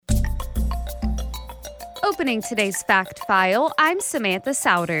Opening today's fact file, I'm Samantha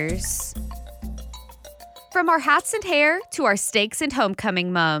Souders. From our hats and hair to our steaks and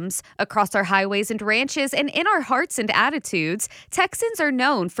homecoming mums, across our highways and ranches and in our hearts and attitudes, Texans are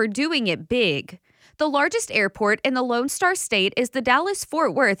known for doing it big. The largest airport in the Lone Star State is the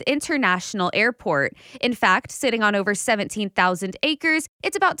Dallas-Fort Worth International Airport. In fact, sitting on over 17,000 acres,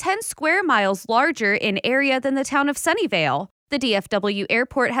 it's about 10 square miles larger in area than the town of Sunnyvale. The DFW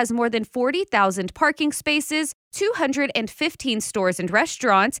Airport has more than 40,000 parking spaces, 215 stores and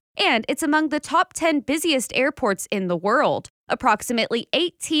restaurants, and it's among the top 10 busiest airports in the world. Approximately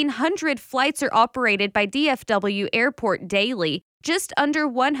 1,800 flights are operated by DFW Airport daily, just under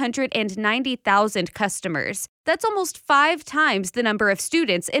 190,000 customers. That's almost 5 times the number of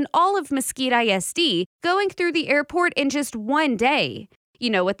students in all of Mesquite ISD going through the airport in just one day. You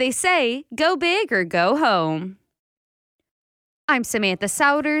know what they say, go big or go home. I'm Samantha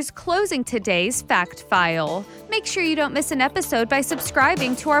Souders, closing today's Fact File. Make sure you don't miss an episode by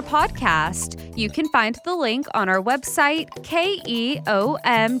subscribing to our podcast. You can find the link on our website, keom.fm.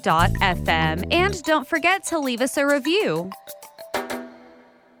 And don't forget to leave us a review.